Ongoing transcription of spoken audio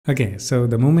Okay, so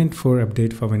the Moment 4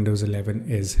 update for Windows 11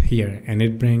 is here, and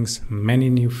it brings many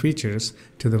new features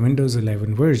to the Windows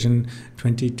 11 version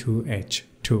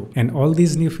 22H2. And all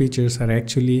these new features are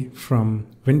actually from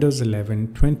Windows 11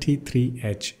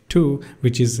 23H2,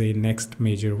 which is the next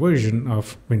major version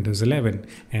of Windows 11,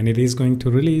 and it is going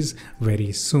to release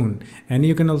very soon. And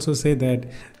you can also say that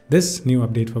this new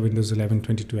update for Windows 11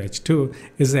 22H2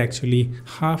 is actually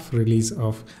half release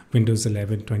of Windows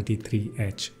 11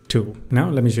 23H2. Now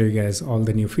let me show you guys all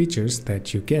the new features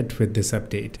that you get with this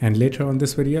update. And later on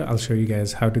this video, I'll show you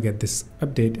guys how to get this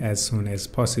update as soon as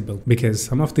possible, because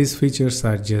some of these features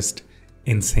are just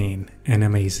insane and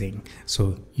amazing.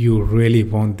 So you really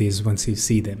want these once you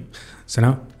see them. So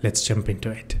now let's jump into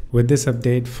it. With this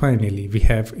update, finally, we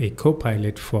have a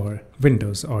Copilot for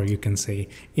Windows, or you can say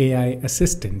AI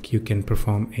assistant. You can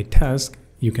perform a task.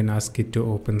 You can ask it to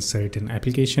open certain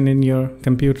application in your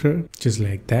computer, just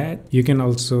like that. You can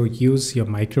also use your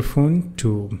microphone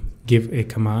to give a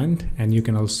command, and you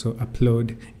can also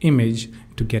upload image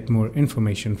to get more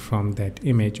information from that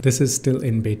image. This is still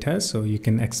in beta, so you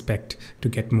can expect to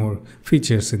get more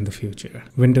features in the future.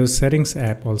 Windows Settings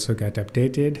app also got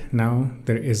updated. Now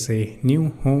there is a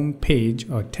new home page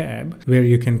or tab where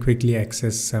you can quickly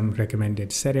access some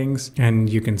recommended settings, and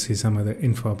you can see some other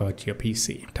info about your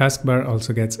PC. Taskbar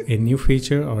also gets a new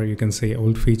feature, or you can say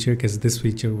old feature, because this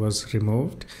feature was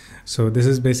removed. So this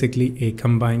is basically a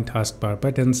combine taskbar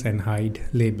buttons and hide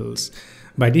labels.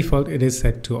 By default, it is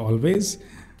set to always,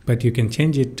 but you can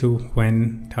change it to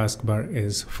when taskbar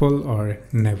is full or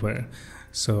never.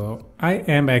 So I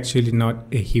am actually not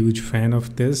a huge fan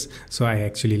of this, so I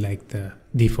actually like the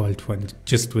default one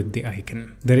just with the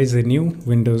icon. There is a new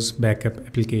Windows backup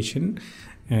application,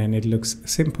 and it looks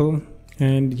simple,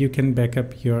 and you can back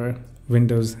up your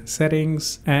Windows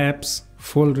settings, apps,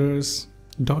 folders,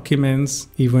 documents,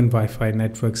 even Wi-Fi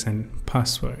networks and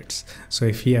passwords. So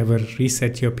if you ever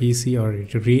reset your PC or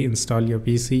reinstall your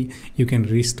PC, you can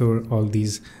restore all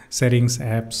these settings,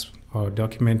 apps, or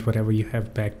document, whatever you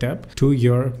have backed up, to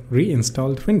your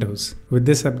reinstalled Windows. With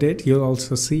this update, you'll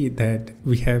also see that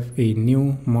we have a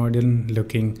new modern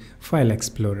looking file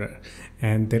explorer,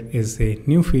 and there is a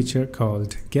new feature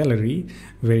called Gallery,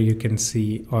 where you can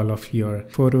see all of your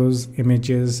photos,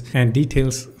 images, and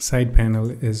details. Side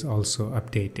panel is also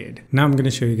updated. Now I'm going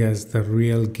to show you guys the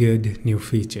real good new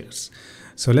features.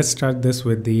 So let's start this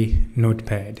with the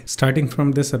Notepad. Starting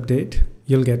from this update,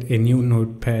 you'll get a new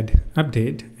Notepad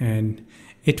update, and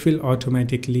it will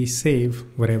automatically save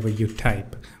whatever you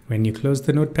type. When you close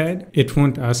the Notepad, it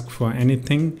won't ask for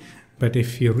anything, but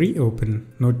if you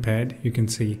reopen Notepad, you can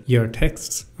see your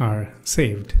texts are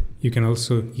saved. You can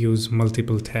also use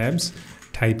multiple tabs,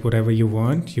 type whatever you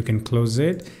want, you can close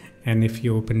it, and if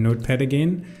you open Notepad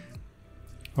again,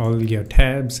 all your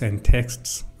tabs and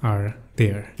texts are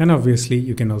there. And obviously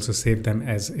you can also save them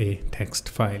as a text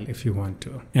file if you want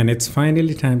to. And it's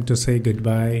finally time to say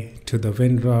goodbye to the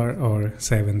WinRAR or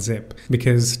 7-zip,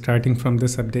 because starting from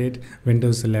this update,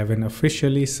 Windows 11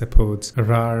 officially supports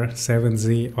RAR,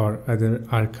 7Z, or other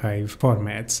archive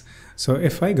formats. So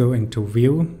if I go into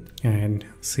View and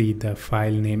see the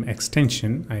file name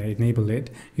extension, I enable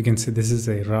it, you can see this is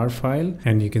a RAR file,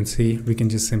 and you can see we can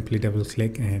just simply double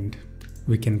click and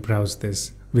we can browse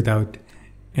this without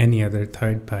any other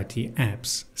third-party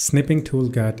apps. Snipping Tool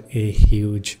got a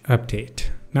huge update.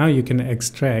 Now you can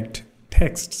extract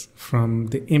texts from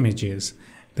the images.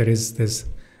 There is this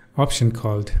option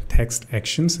called Text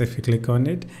Actions. If you click on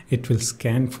it, it will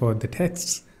scan for the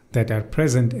texts that are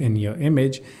present in your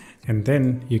image, and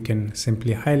then you can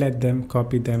simply highlight them,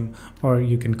 copy them, or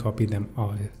you can copy them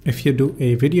all. If you do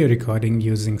a video recording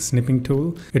using Snipping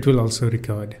Tool, it will also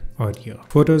record audio.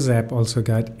 Photos app also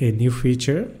got a new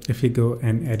feature. If you go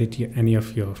and edit any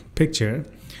of your picture,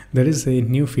 there is a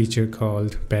new feature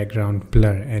called background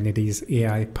blur, and it is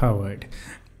AI powered.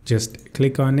 Just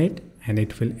click on it and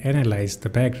it will analyze the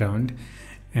background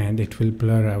and it will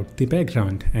blur out the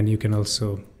background. And you can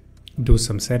also do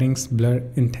some settings, blur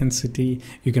intensity.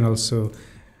 You can also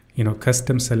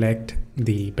custom select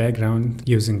the background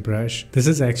using brush. This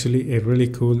is actually a really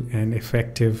cool and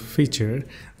effective feature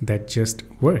that just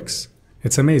works.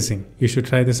 It's amazing. You should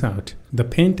try this out. The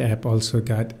Paint app also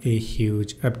got a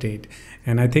huge update,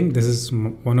 and I think this is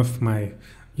one of my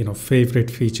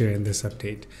favorite feature in this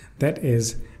update. That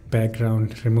is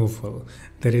background removal.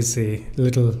 There is a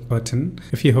little button.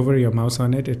 If you hover your mouse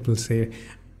on it, it will say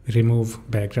remove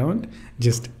background.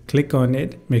 Just click on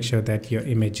it, make sure that your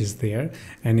image is there,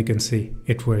 and you can see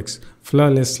it works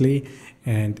flawlessly,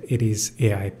 and it is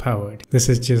AI powered. This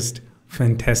is just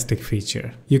fantastic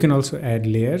feature. You can also add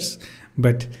layers,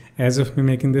 but as of me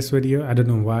making this video, I don't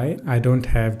know why I don't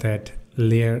have that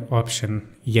layer option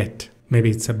yet. Maybe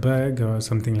it's a bug or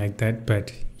something like that,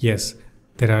 but yes,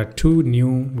 there are two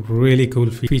new really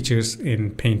cool features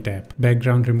in Paint app: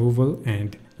 background removal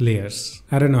and layers.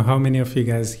 I don't know how many of you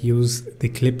guys use the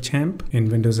ClipChamp in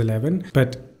Windows 11,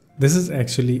 but this is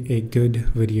actually a good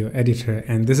video editor,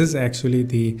 and this is actually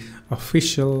the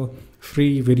official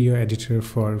free video editor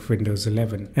for Windows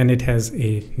 11, and it has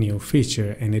a new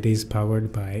feature, and it is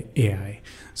powered by AI.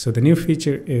 So the new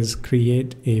feature is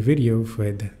create a video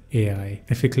with AI.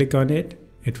 If you click on it,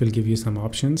 it will give you some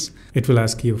options. It will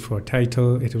ask you for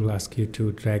title. It will ask you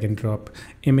to drag and drop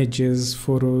images,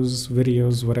 photos,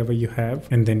 videos, whatever you have.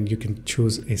 And then you can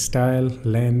choose a style,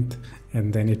 length,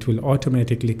 and then it will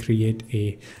automatically create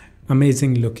a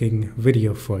amazing looking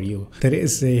video for you. There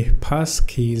is a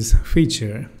passkeys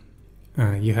feature.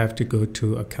 You have to go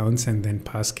to accounts and then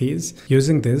passkeys.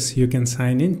 Using this, you can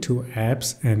sign into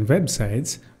apps and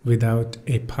websites without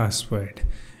a password.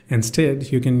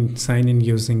 Instead, you can sign in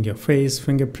using your face,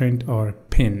 fingerprint, or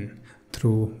PIN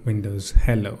through Windows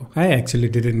Hello. I actually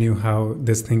didn't know how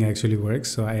this thing actually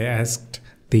works, so I asked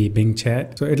the Bing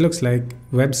chat. So it looks like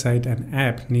website and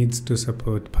app needs to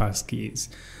support passkeys.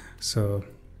 So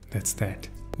that's that.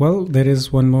 Well, there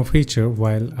is one more feature.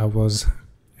 While I was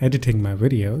editing my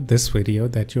video, this video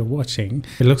that you're watching,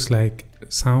 it looks like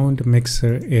sound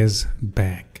mixer is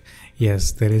back.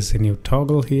 Yes, there is a new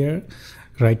toggle here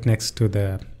right next to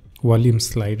the volume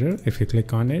slider. If you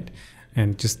click on it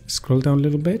and just scroll down a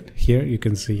little bit, here you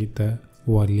can see the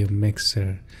volume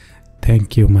mixer.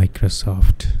 Thank you,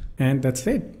 Microsoft. And that's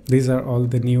it. These are all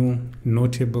the new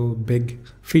notable big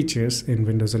features in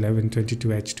Windows 11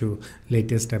 22H2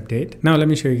 latest update. Now let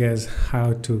me show you guys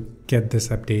how to get this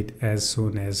update as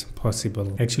soon as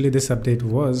possible. Actually, this update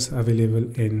was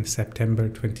available in September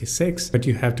 26, but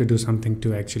you have to do something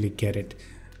to actually get it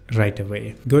right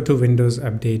away. Go to Windows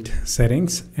Update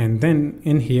Settings, and then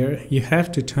in here you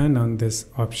have to turn on this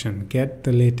option, get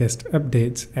the latest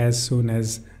updates as soon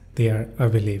as they are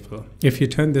available. If you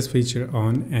turn this feature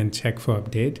on and check for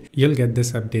update, you'll get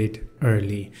this update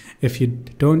early. If you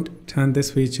don't turn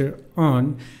this feature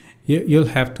on, you'll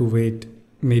have to wait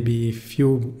maybe a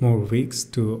few more weeks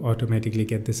to automatically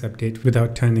get this update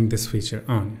without turning this feature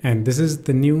on. And this is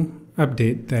the new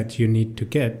update that you need to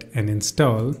get and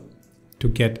install to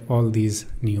get all these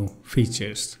new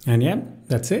features. And yeah,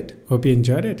 that's it. Hope you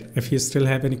enjoyed it. If you still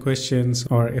have any questions,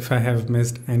 or if I have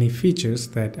missed any features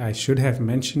that I should have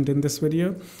mentioned in this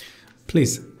video,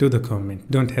 please do the comment.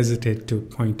 Don't hesitate to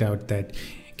point out that,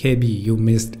 KB, you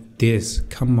missed this,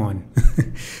 come on.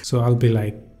 So I'll be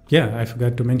like, yeah, I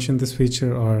forgot to mention this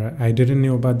feature, or I didn't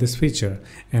know about this feature,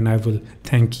 and I will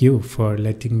thank you for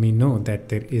letting me know that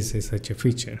there is such a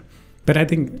feature. But I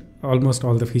think almost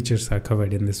all the features are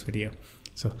covered in this video.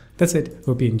 So that's it.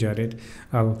 Hope you enjoyed it.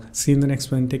 I'll see you in the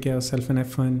next one. Take care of yourself and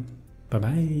have fun.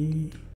 Bye-bye.